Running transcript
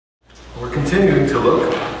We're continuing to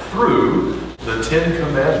look through the Ten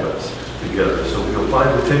Commandments together. So we'll find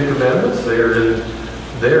the Ten Commandments. They're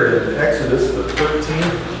in Exodus, the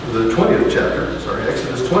 20th chapter.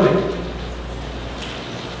 Exodus 20.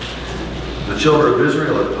 The children of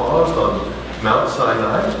Israel had paused on Mount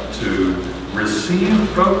Sinai to receive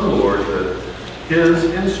from the Lord his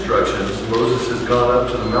instructions. Moses has gone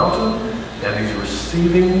up to the mountain and he's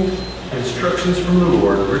receiving instructions from the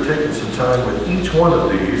Lord. We're taking some time with each one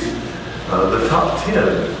of these. The top 10,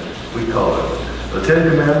 we call it. The Ten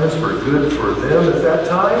Commandments were good for them at that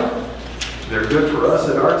time. They're good for us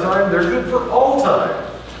at our time. They're good for all time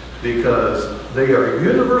because they are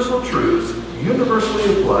universal truths,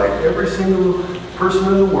 universally applied. Every single person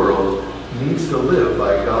in the world needs to live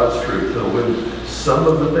by God's truth. And when some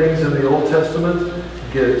of the things in the Old Testament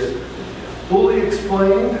get fully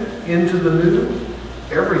explained into the New,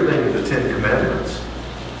 everything in the Ten Commandments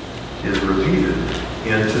is repeated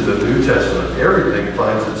into the New Testament. Everything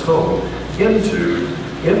finds its home in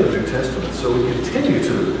the New Testament. So we continue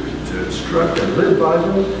to instruct and live by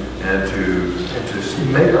them and to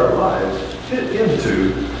make our lives fit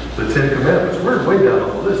into the Ten Commandments. We're way down on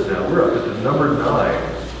the list now. We're up at the number 9.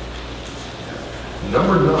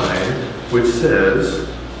 Number 9, which says,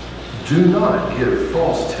 do not give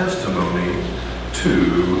false testimony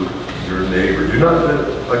to your neighbor. Do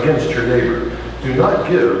not against your neighbor. Do not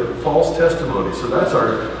give false testimony. So that's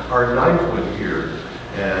our 9th one here.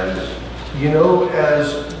 And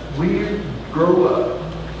as we grow up,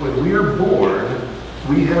 when we are born,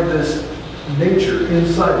 we have this nature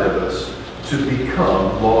inside of us to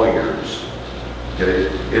become lawyers. Okay?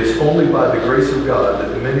 It's only by the grace of God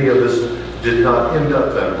that many of us did not end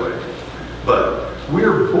up that way. But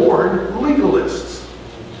we're born legalists.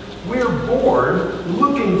 We're born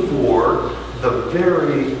looking for the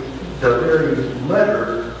very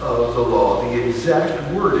letter of the law, the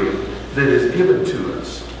exact wording that is given to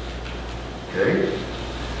us. Okay?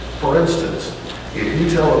 For instance, if you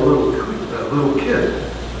tell a little kid,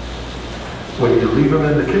 when you leave them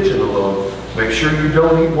in the kitchen alone, make sure you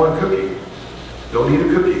don't eat one cookie. Don't eat a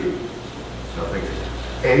cookie. Nothing.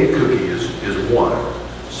 A cookie is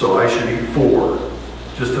 1, so I should eat 4,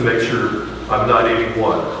 just to make sure I'm not eating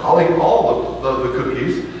 1. I'll eat all the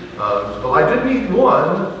cookies, but I didn't eat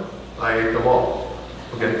 1. I ate them all.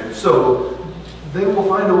 Okay, so they will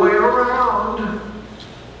find a way around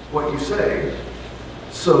what you say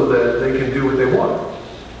so that they can do what they want.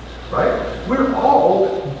 Right? We're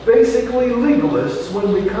all basically legalists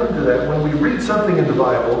when we come to that. When we read something in the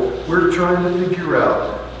Bible, we're trying to figure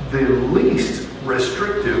out the least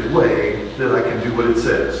restrictive way that I can do what it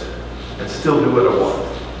says and still do what I want.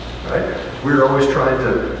 Right? We're always trying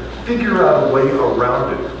to figure out a way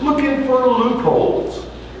around it, looking for loopholes.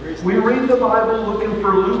 We read the Bible looking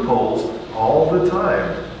for loopholes all the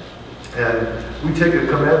time. And we take a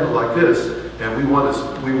commandment like this and we want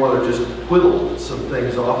to just whittle some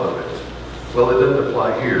things off of it. Well, it doesn't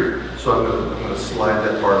apply here, so I'm going to slide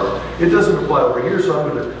that part off. It doesn't apply over here, so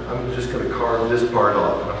I'm just going to carve this part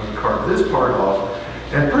off. And I'm going to carve this part off.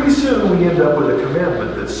 And pretty soon we end up with a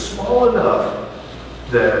commandment that's small enough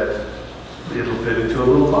that it'll fit into a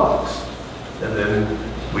little box. And then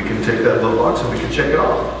we can take that little box and we can check it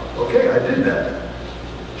off. Okay, I did that.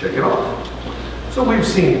 Check it off. So we've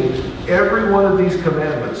seen every one of these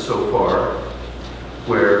commandments so far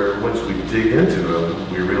where once we dig into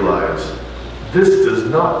them, we realize this does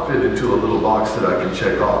not fit into a little box that I can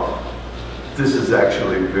check off. This is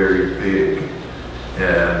actually very big.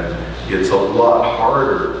 And it's a lot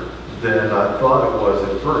harder than I thought it was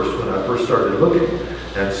at first when I first started looking.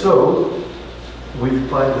 And so we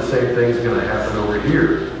find the same thing's going to happen over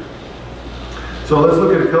here. So let's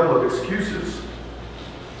look at a couple of excuses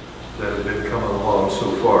that have been coming along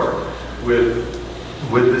so far with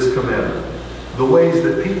this commandment. The ways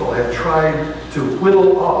that people have tried to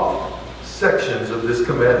whittle off sections of this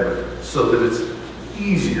commandment so that it's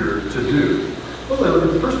easier to do. Well, look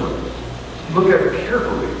at the first one. Look at it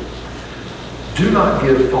carefully. Do not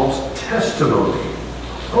give false testimony.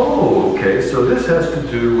 Oh, okay, so this has to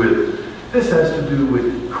do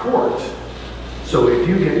with court. So if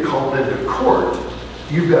you get called into court,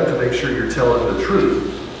 you've got to make sure you're telling the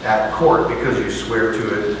truth at court because you swear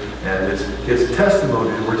to it, and it's testimony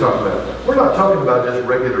that we're talking about. We're not talking about just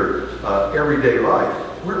regular everyday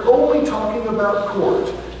life. We're only talking about court.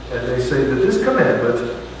 And they say that this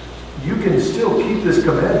commandment, you can still keep this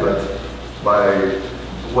commandment by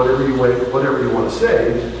whatever you want to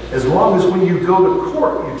say, as long as when you go to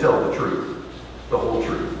court, you tell the truth, the whole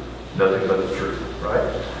truth, nothing but the truth, right?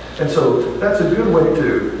 And so that's a good way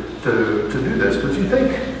to do this. But you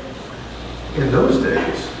think in those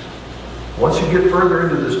days, Once you get further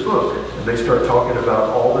into this book, and they start talking about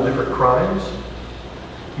all the different crimes,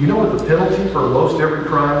 you know what the penalty for most every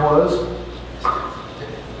crime was?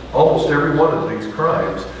 Almost every one of these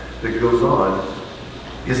crimes that goes on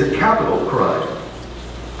is a capital crime.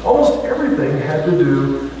 Almost everything had to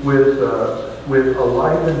do with a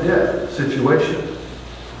life and death situation.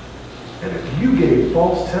 And if you gave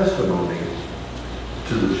false testimony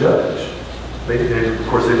to the judge, of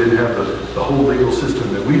course they didn't have the whole legal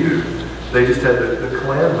system that we do. They just had the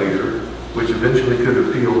clan leader, which eventually could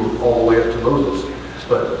appeal all the way up to Moses.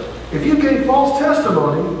 But if you gave false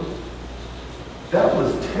testimony, that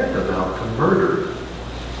was tantamount to murder,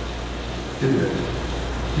 didn't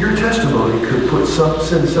it? Your testimony could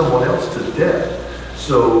send someone else to death.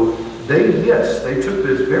 So they took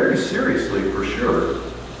this very seriously for sure.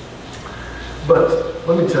 But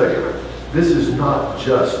let me tell you, this is not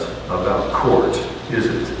just about court, is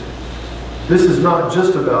it? This is not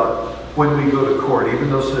just about when we go to court, even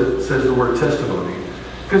though it says the word testimony.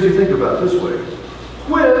 Because you think about it this way.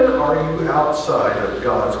 When are you outside of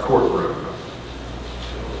God's courtroom?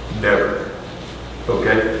 Never.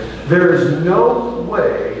 Okay? There is no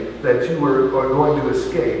way that you are going to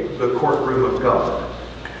escape the courtroom of God.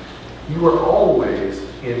 You are always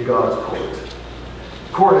in God's court.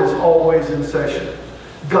 Court is always in session.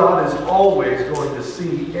 God is always going to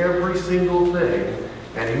see every single thing,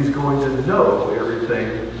 and He's going to know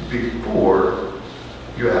everything before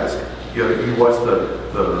you ask. You watch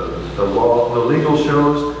the law, the legal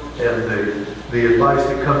shows, and the advice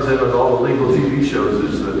that comes in on all the legal TV shows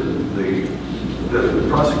is the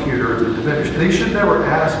prosecutor and the defender. They should never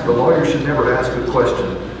ask, the lawyer should never ask a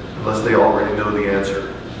question unless they already know the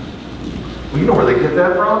answer. Well, you know where they get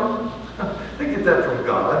that from? They get that from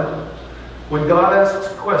God. When God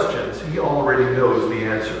asks questions, He already knows the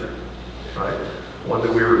answer. Right? One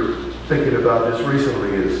that we were thinking about just recently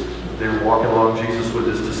is they were walking along Jesus with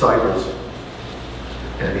His disciples,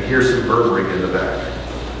 and He hears some murmuring in the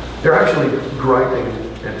back. They're actually griping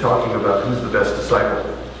and talking about who's the best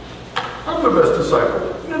disciple. I'm the best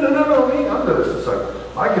disciple. No, me, I'm the best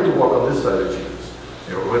disciple. I get to walk on this side of Jesus.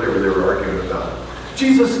 Whatever they were arguing about.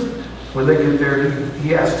 Jesus, when they get there,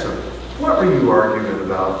 he asks them, what were you arguing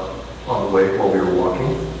about on the way while we were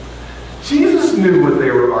walking? Jesus knew what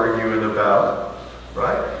they were arguing about,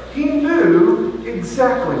 right? He knew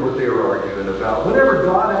exactly what they were arguing about. Whenever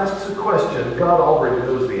God asks a question, God already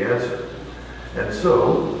knows the answer. And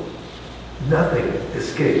so, nothing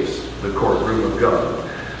escapes the courtroom of God.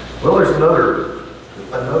 Well, there's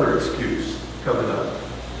another excuse coming up.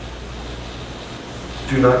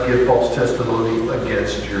 Do not give false testimony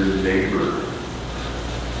against your neighbor.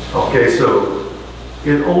 Okay, so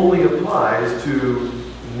it only applies to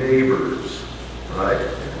neighbors, right?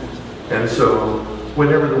 And so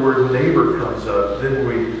whenever the word neighbor comes up, then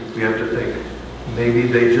we have to think maybe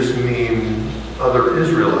they just mean other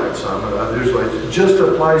Israelites. It just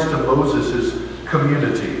applies to Moses'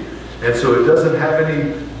 community. And so it doesn't have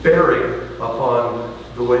any bearing upon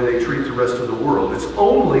the way they treat the rest of the world. It's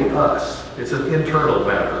only us. It's an internal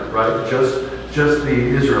matter, right? Just the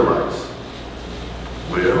Israelites.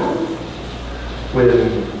 Well,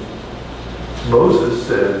 when Moses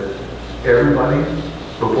said, everybody,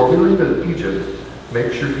 before we leave Egypt,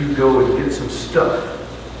 make sure you go and get some stuff.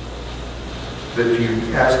 That you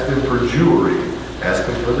ask them for jewelry, ask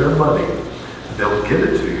them for their money. They'll give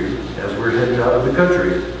it to you as we're heading out of the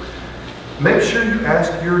country. Make sure you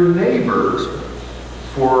ask your neighbors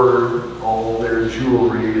for all their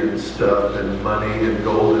jewelry and stuff and money and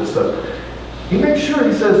gold and stuff. He makes sure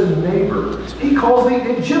he says neighbors. He calls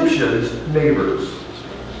the Egyptians neighbors.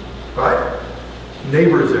 Right?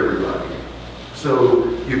 Neighbors, everybody. So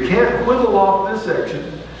you can't whittle off this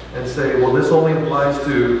section and say, well, this only applies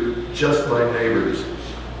to just my neighbors.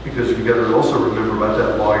 Because you've got to also remember about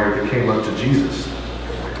that lawyer that came up to Jesus.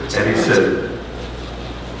 And he said,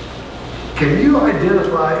 can you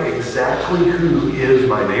identify exactly who is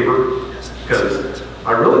my neighbor? Because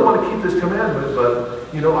I really want to keep this commandment, but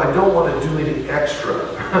I don't want to do any extra.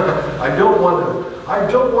 I don't want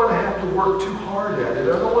to have to work too hard at it.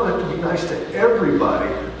 I don't want to have to be nice to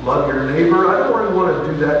everybody. Love your neighbor. I don't really want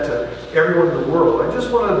to do that to everyone in the world. I just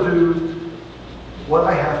want to do what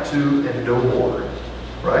I have to and no more.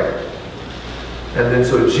 Right? And then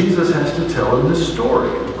so Jesus has to tell him this story.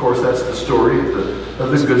 Of course, that's the story of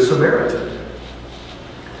the Good Samaritan.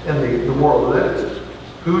 And the moral of that is,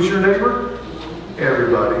 who's your neighbor?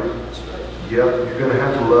 Everybody. Yep, you're going to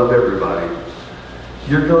have to love everybody.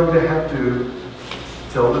 You're going to have to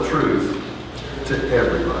tell the truth to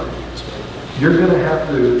everybody. You're going to have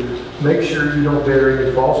to make sure you don't bear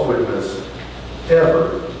any false witness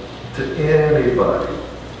ever to anybody.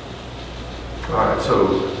 All right,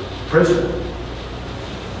 so principle.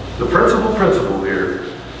 The principle here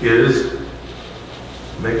is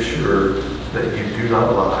make sure that you do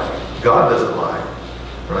not lie. God doesn't lie,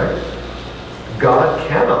 right? God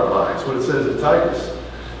cannot lie. That's what it says in Titus.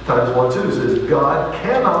 Titus 1:2 says God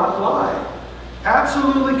cannot lie.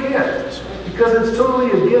 Absolutely can't. Because it's totally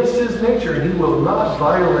against his nature, and he will not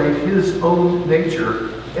violate his own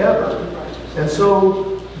nature ever. And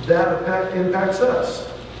so that impacts us.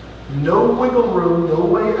 No wiggle room, no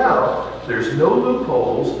way out. There's no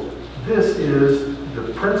loopholes. This is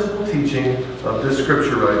the principal teaching of this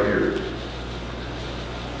scripture right here.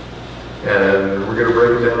 And we're going to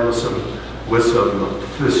break it down with some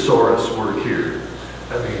thesaurus work here.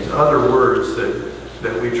 That means other words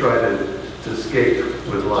that we try to escape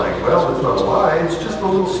with lying. Well, it's not a lie, it's just a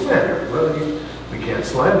little slander. Well, we can't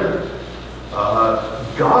slander.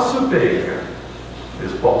 Gossiping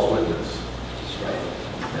is false witness.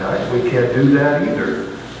 Right? We can't do that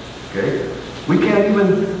either. Okay? We can't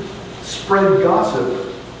even spread gossip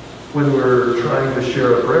when we're trying to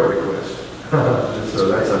share a prayer request. So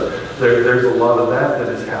there's a lot of that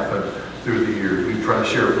has happened through the years. We try to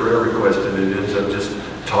share a prayer request and it ends up just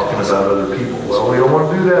talking about other people. Well, we don't want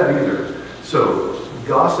to do that either. So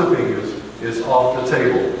gossiping is off the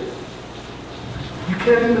table. You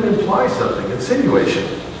can't even imply something.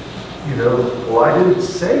 Insinuation. You know, well, I didn't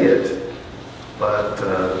say it, but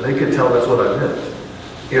they could tell that's what I meant.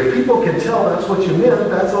 If people can tell that's what you meant,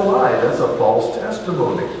 that's a lie. That's a false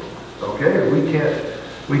testimony. Okay? We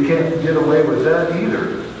can't get away with that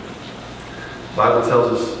either. The Bible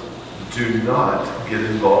tells us, do not get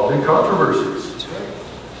involved in controversies. That's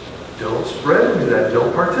right. Don't spread into that.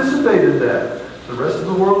 Don't participate in that. The rest of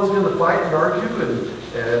the world is going to fight and argue,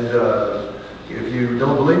 and if you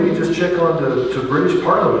don't believe me, just check on to British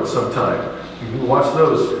Parliament sometime. You can watch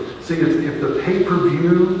those. See, if the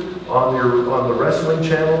pay-per-view on the wrestling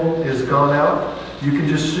channel is gone out, you can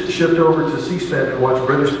just shift over to C-SPAN and watch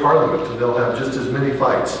British Parliament, and they'll have just as many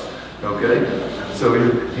fights. Okay? So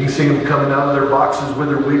you can see them coming out of their boxes with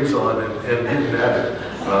their wigs on and getting at it.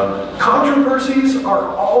 Controversies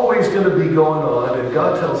are always going to be going on, and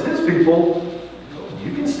God tells his people,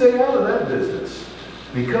 you can stay out of that business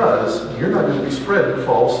because you're not going to be spreading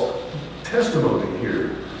false testimony here.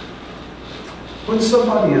 When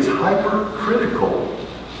somebody is hypercritical,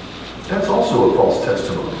 that's also a false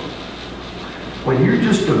testimony. When you're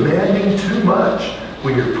just demanding too much,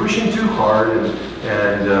 when you're pushing too hard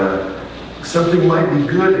and something might be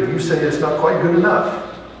good and you say it's not quite good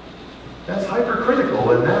enough, that's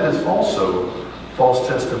hypercritical, and that is also false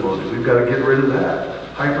testimony. We've got to get rid of that.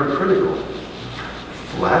 Hypercritical.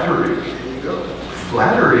 Flattery. There you go.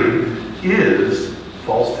 Flattery is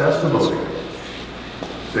false testimony.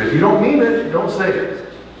 So if you don't mean it, don't say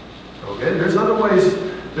it. Okay? There's other ways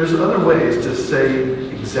to say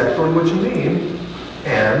exactly what you mean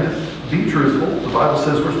and be truthful. The Bible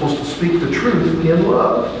says we're supposed to speak the truth in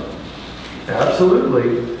love.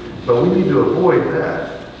 Absolutely. But we need to avoid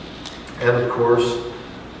that. And of course,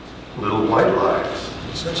 little white lies.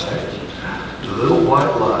 Right? Little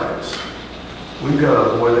white lies. We've got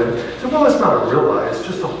to avoid that. So, well, it's not a real lie, it's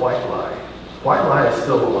just a white lie. White lie is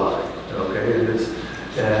still a lie. Okay?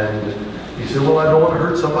 And you say, well, I don't want to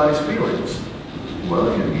hurt somebody's feelings.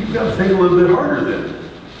 Well, you've got to think a little bit harder then,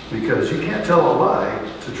 because you can't tell a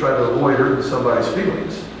lie to try to avoid hurting somebody's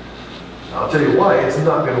feelings. I'll tell you why, it's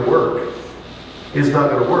not going to work. It's not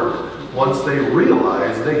going to work. Once they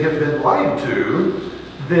realize they have been lied to,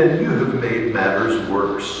 then you have made matters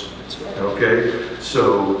worse. Okay?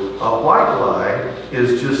 So a white lie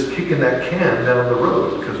is just kicking that can down the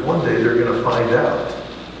road, because one day they're going to find out.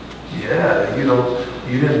 Yeah,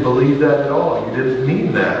 you didn't believe that at all. You didn't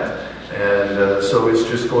mean that. And so it's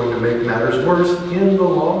just going to make matters worse in the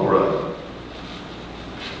long run.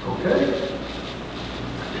 Okay?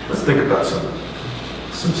 Let's think about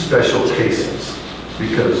some special cases.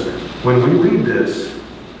 Because when we read this,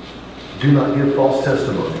 do not give false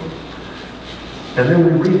testimony. And then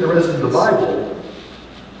we read the rest of the Bible,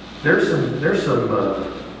 there's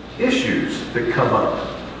some issues that come up.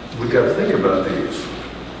 We've got to think about these.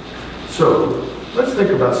 So, let's think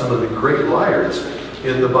about some of the great liars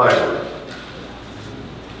in the Bible.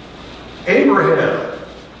 Abraham.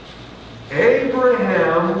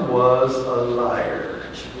 Abraham was a liar.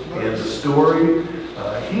 In the story,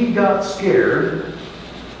 he got scared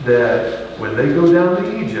that when they go down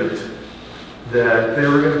to Egypt, that they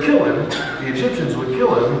were going to kill him. The Egyptians would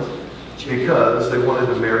kill him because they wanted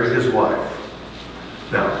to marry his wife.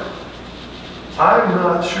 Now, I'm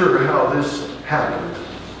not sure how this happened.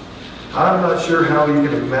 I'm not sure how you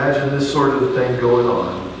can imagine this sort of thing going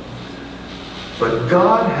on. But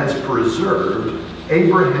God has preserved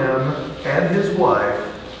Abraham and his wife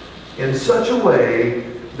in such a way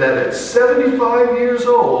that at 75 years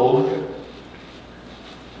old,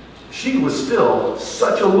 she was still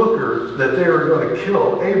such a looker that they were going to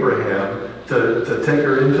kill Abraham to take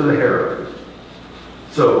her into the harem.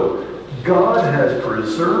 So God has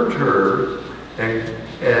preserved her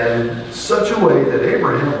and such a way that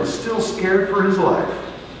Abraham was still scared for his life,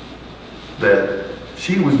 that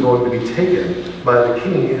she was going to be taken by the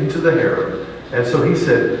king into the harem. And so he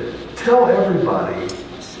said, tell everybody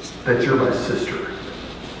that you're my sister.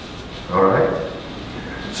 All right?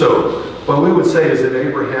 So what we would say is that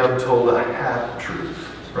Abraham told a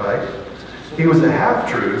half-truth, right? He was a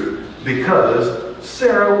half-truth because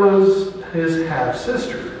Sarah was his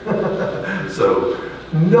half-sister. So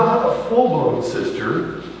not a full-blown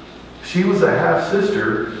sister. She was a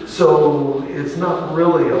half-sister, so it's not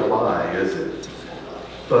really a lie, is it?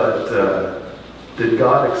 But did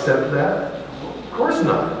God accept that? Of course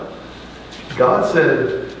not. God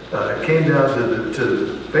said, came down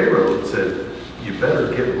to Pharaoh and said, you better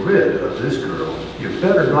get rid of this girl. You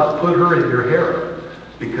better not put her in your harem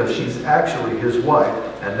because she's actually his wife,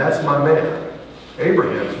 and that's my man.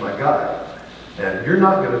 Abraham's my guy. And you're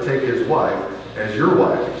not going to take his wife as your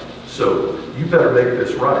wife. So you better make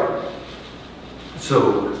this right.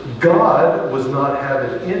 So God was not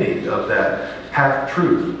having any of that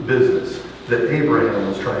half-truth business that Abraham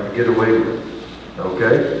was trying to get away with.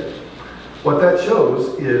 Okay? What that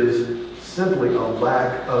shows is simply a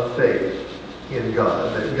lack of faith in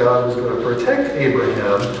God, that God was going to protect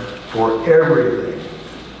Abraham for everything.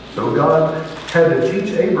 So God had to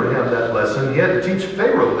teach Abraham that lesson. He had to teach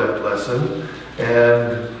Pharaoh that lesson.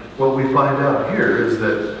 And what we find out here is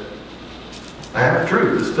that a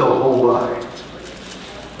half-truth is still a whole lie.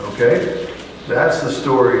 Okay? That's the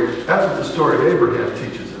story. That's what the story of Abraham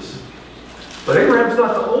teaches us. But Abraham's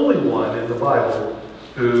not the only one in the Bible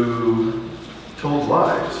who told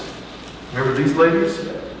lies. Remember these ladies?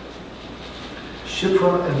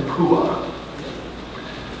 Shiphrah and Puah.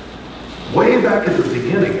 Way back at the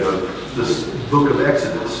beginning of this book of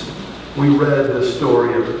Exodus, we read the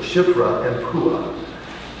story of Shiphrah and Puah.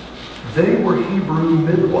 They were Hebrew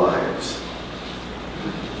midwives.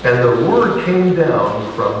 And the word came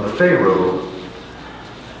down from the Pharaoh,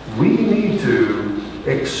 we need to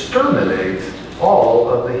exterminate all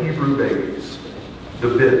of the Hebrew babies, the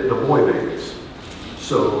boy babies.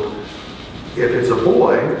 So if it's a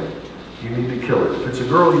boy, you need to kill it. If it's a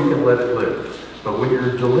girl, you can let it live. But when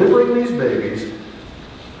you're delivering these babies,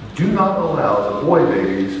 do not allow the boy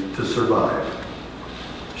babies to survive.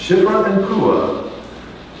 Shiphrah and Puah,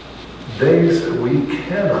 they said, we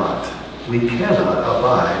cannot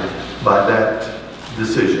abide by that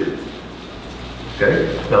decision.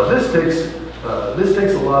 Okay? Now this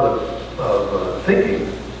takes a lot of thinking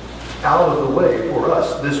out of the way for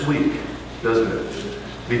us this week, doesn't it?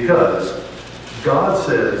 Because God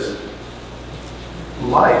says,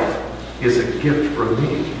 life is a gift from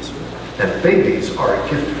me, and babies are a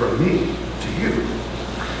gift from me to you.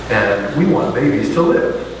 And we want babies to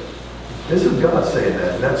live. This is God saying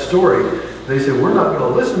that. In that story, they said, we're not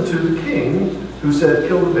going to listen to the king who said,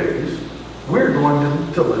 kill the babies. We're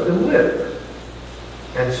going to let them live.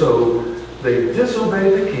 And so they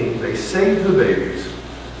disobeyed the king. They saved the babies.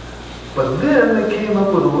 But then they came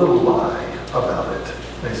up with a little lie about it.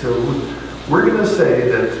 They said, we're going to say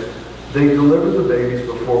that they delivered the babies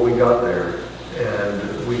before we got there,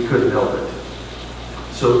 and we couldn't help it.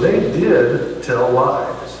 So they did tell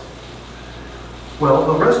lies. Well,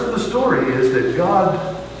 the rest of the story is that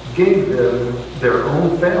God gave them their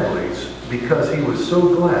own families because he was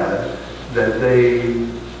so glad that they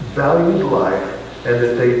valued life and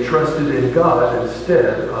that they trusted in God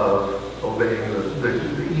instead of obeying the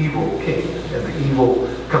evil king and the evil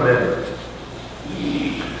commandment.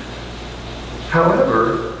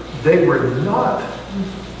 However, they were not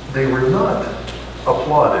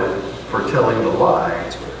applauded for telling the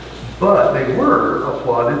lie, but they were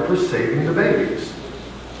applauded for saving the babies.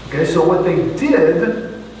 Okay, so what they did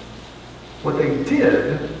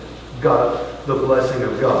got the blessing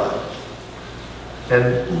of God.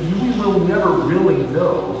 And we will never really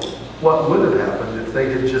know what would have happened if they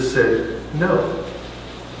had just said no.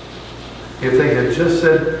 If they had just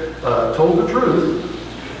said, told the truth,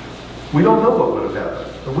 we don't know what would have happened.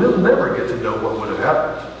 And we'll never get to know what would have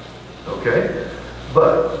happened. Okay?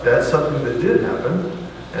 But that's something that did happen.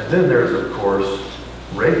 And then there's, of course,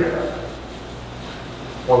 Rahab.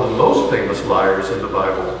 One of the most famous liars in the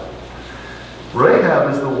Bible.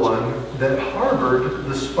 Rahab is the one that harbored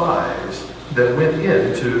the spies that went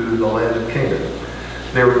into the land of Canaan.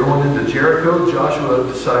 They were going into Jericho. Joshua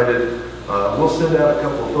decided, we'll send out a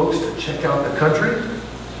couple of folks to check out the country,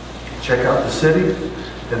 check out the city,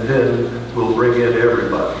 and then we'll bring in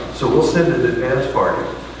everybody. So we'll send an advance party.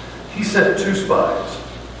 He sent 2 spies.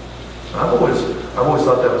 I've always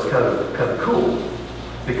thought that was kind of cool,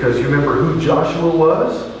 because you remember who Joshua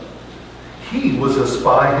was? He was a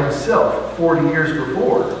spy himself 40 years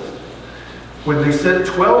before. When they sent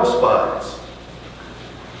 12 spies,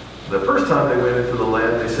 the first time they went into the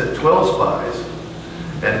land, they sent 12 spies,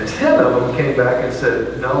 and 10 of them came back and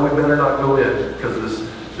said, no, we better not go in, because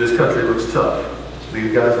this country looks tough.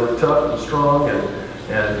 These guys look tough and strong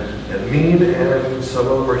and mean, and some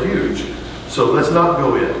of them are huge. So let's not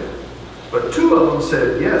go in. But 2 of them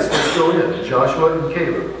said, yes, let's go in, Joshua and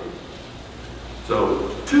Caleb.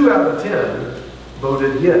 So 2 out of 10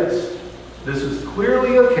 voted yes. This is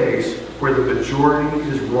clearly a case where the majority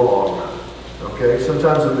is wrong. Okay,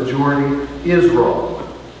 sometimes the majority is wrong.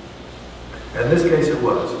 In this case it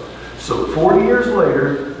was. So 40 years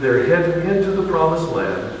later, they're heading into the promised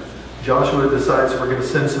land. Joshua decides we're going to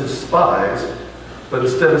send some spies, but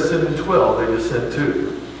instead of sending 12, they just sent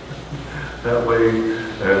 2. That way,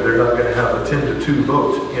 they're not going to have a 10-2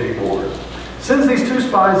 vote anymore. Sends these 2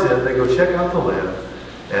 spies in, they go check out the land,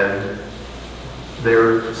 and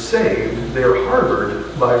they're saved, they're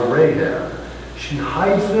harbored by Rahab. She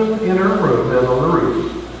hides them in her room and on the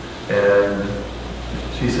roof, and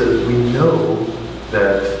she says, we know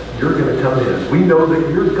that you're going to come in. We know that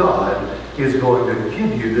your God is going to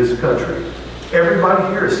give you this country.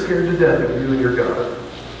 Everybody here is scared to death of you and your God.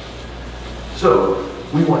 So,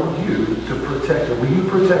 we want you to protect them. Will you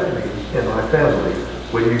protect me and my family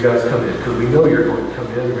when you guys come in? Because we know you're going to come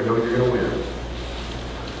in, and we know you're going to win.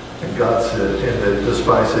 And God said, and the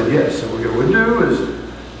spy said, yes. And what we're going to do is,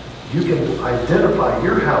 you can identify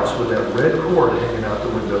your house with that red cord hanging out the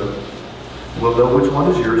window. We'll know which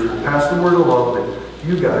one is yours. We'll pass the word along that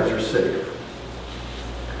you guys are safe.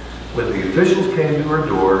 When the officials came to her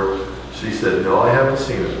door, she said, no, I haven't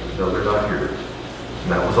seen them. No, they're not here.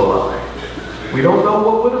 And that was a lie. We don't know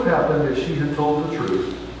what would have happened if she had told the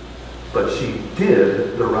truth, but she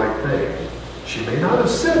did the right thing. She may not have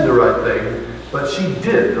said the right thing, but she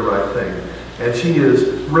did the right thing. And she is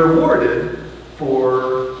rewarded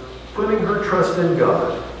for putting her trust in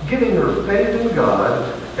God, giving her faith in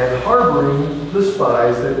God, and harboring the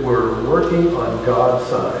spies that were working on God's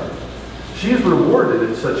side. She is rewarded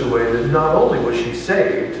in such a way that not only was she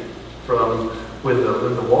saved from when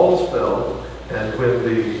the walls fell and when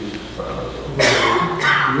the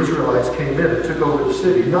Israelites came in and took over the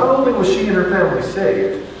city, not only was she and her family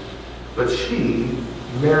saved, but she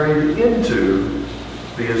married into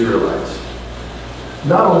the Israelites.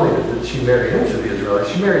 Not only did she marry into the Israelites,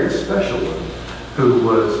 she married a special one who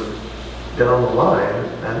was down the line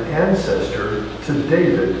an ancestor to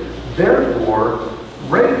David. Therefore,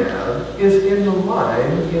 Rahab is in the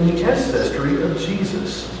line in the ancestry of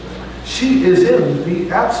Jesus. She is in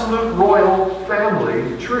the absolute royal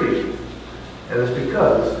family tree. And it's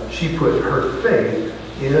because she put her faith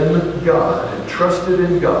in God and trusted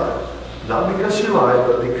in God. Not because she lied,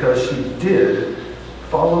 but because she did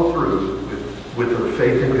follow through with her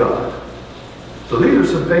faith in God. So these are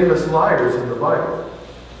some famous liars in the Bible.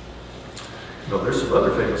 You know, there's some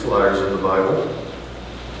other famous liars in the Bible.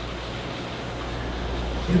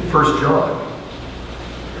 In 1 John.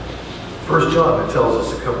 1 John, it tells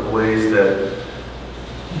us a couple of ways that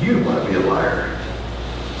you might be a liar.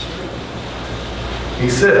 He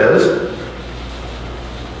says,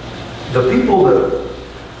 the people that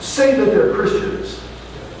say that they're Christians,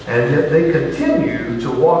 and yet they continue to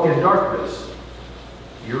walk in darkness,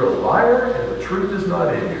 you're a liar and the truth is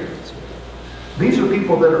not in you. These are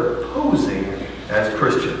people that are posing as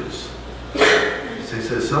Christians. So he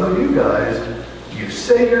says, some of you guys, you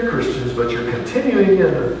say you're Christians, but you're continuing in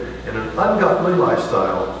an ungodly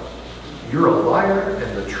lifestyle. You're a liar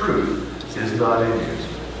and the truth is not in you.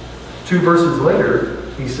 2 verses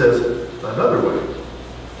later, he says another way.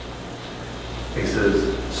 He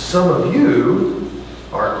says, some of you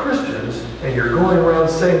are Christians and you're going around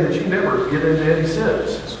saying that you never get into any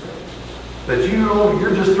sins. That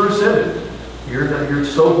you're just through sinning. You're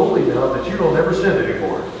so holy now that you don't ever sin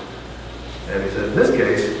anymore. And he said, in this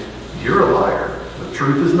case, you're a liar. The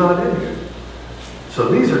truth is not in you. So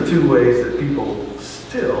these are 2 ways that people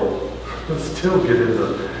still get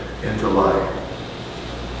into lying.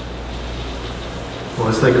 Well,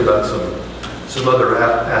 let's think about some other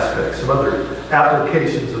aspects, some other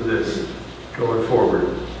applications of this going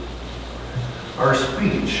forward. Our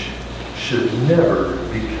speech should never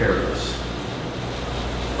be careless.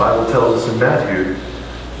 The Bible tells us in Matthew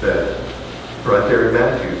that, right there in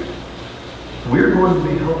Matthew, we're going to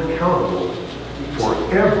be held accountable for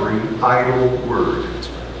every idle word.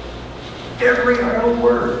 Every idle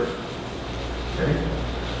word. Okay?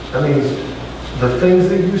 That means the things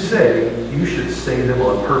that you say, you should say them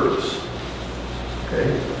on purpose.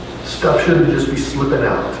 Okay? Stuff shouldn't just be slipping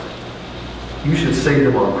out. You should say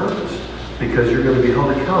them on purpose because you're going to be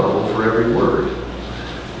held accountable for every word.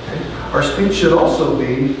 Okay? Our speech should also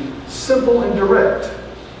be simple and direct.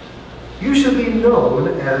 You should be known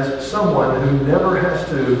as someone who never has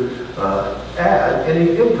to add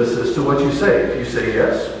any emphasis to what you say. If you say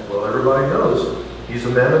yes, well, everybody knows he's a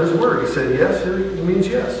man of his word. He said yes, he means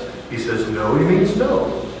yes. He says no, he means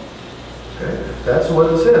no. Okay? That's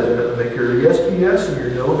what it says. Make your yes be yes and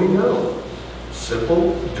your no be no.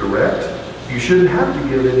 Simple, direct. You shouldn't have to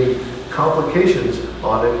give any complications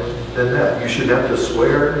on it than that. You shouldn't have to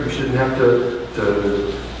swear. You shouldn't have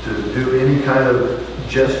to do any kind of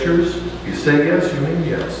gestures. You say yes, you mean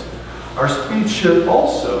yes. Our speech should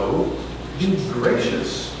also be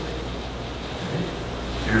gracious.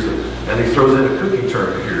 Okay? And he throws in a cooking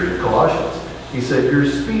term here in Colossians. He said, your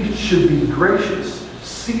speech should be gracious,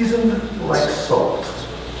 seasoned like salt.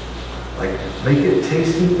 Like, make it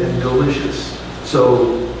tasty and delicious.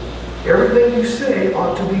 So, everything you say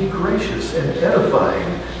ought to be gracious and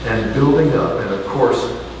edifying and building up. And of course,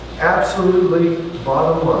 absolutely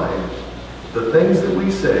bottom line, the things that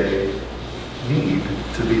we say need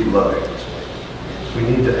to be loving. We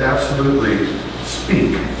need to absolutely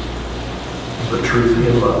speak the truth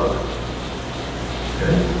in love.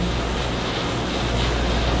 Okay?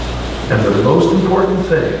 And the most important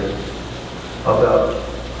thing about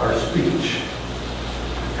our speech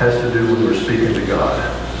has to do when we're speaking to God.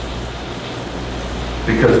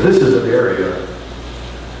 Because this is an area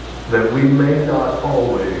that we may not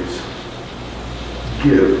always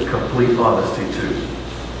give complete honesty to.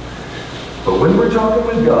 But when we're talking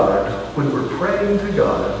with God, when we're praying to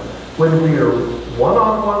God, when we are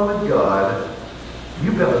one-on-one with God,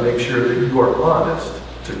 you've got to make sure that you are honest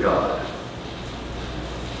to God.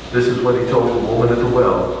 This is what he told the woman at the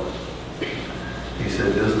well. He said,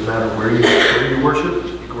 it doesn't matter where you worship.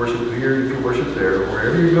 You can worship here, you can worship there.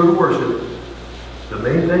 Wherever you go to worship, the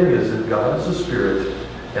main thing is that God is a spirit,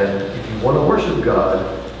 and if you want to worship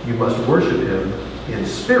God, you must worship him in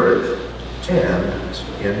spirit and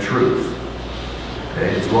in truth.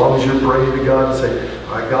 Okay? As long as you're praying to God and say,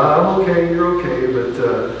 all right, God, I'm okay, you're okay, but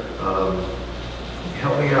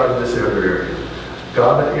help me out in this other area.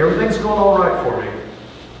 God, everything's going all right for me.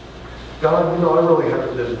 God, I really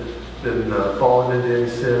haven't been falling into any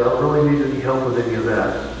sin. I don't really need any help with any of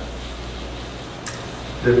that.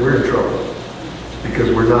 Then we're in trouble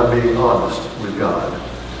because we're not being honest with God.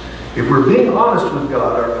 If we're being honest with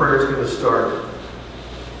God, our prayer is going to start,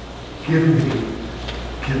 give me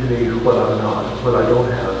what I'm not, what I don't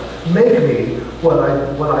have. Make me what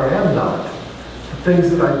I am not. The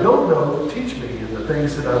things that I don't know, teach me. And the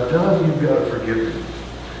things that I've done, you've got to forgive me.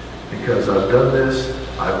 Because I've done this,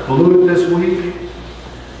 I blew it this week.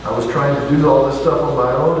 I was trying to do all this stuff on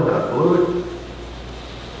my own and I blew it.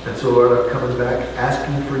 And so Lord, I'm coming back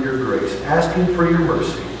asking for your grace, asking for your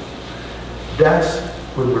mercy. That's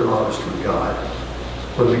when we're honest with God.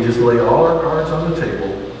 When we just lay all our cards on the table.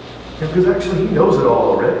 And because actually he knows it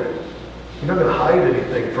all already. You're not going to hide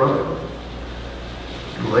anything from him.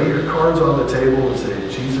 You lay your cards on the table and say,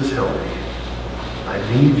 Jesus, help me.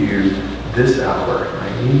 I need you this hour.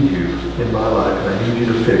 I need you in my life. And I need you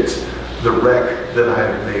to fix the wreck that I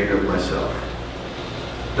have made of myself.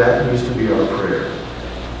 That needs to be our prayer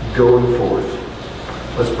going forth.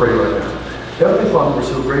 Let's pray right now. Heavenly Father, we're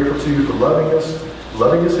so grateful to you for loving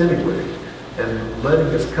us anyway, and letting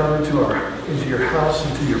us come into your house,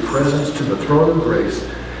 into your presence, to the throne of grace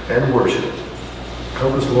and worship.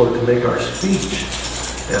 Help us, Lord, to make our speech,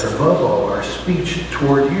 and above all, our speech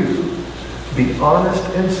toward you, be honest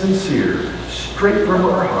and sincere, straight from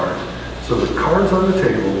our heart, so the cards on the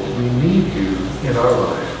table, we need you in our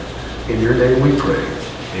life. In your name we pray.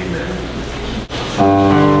 Amen.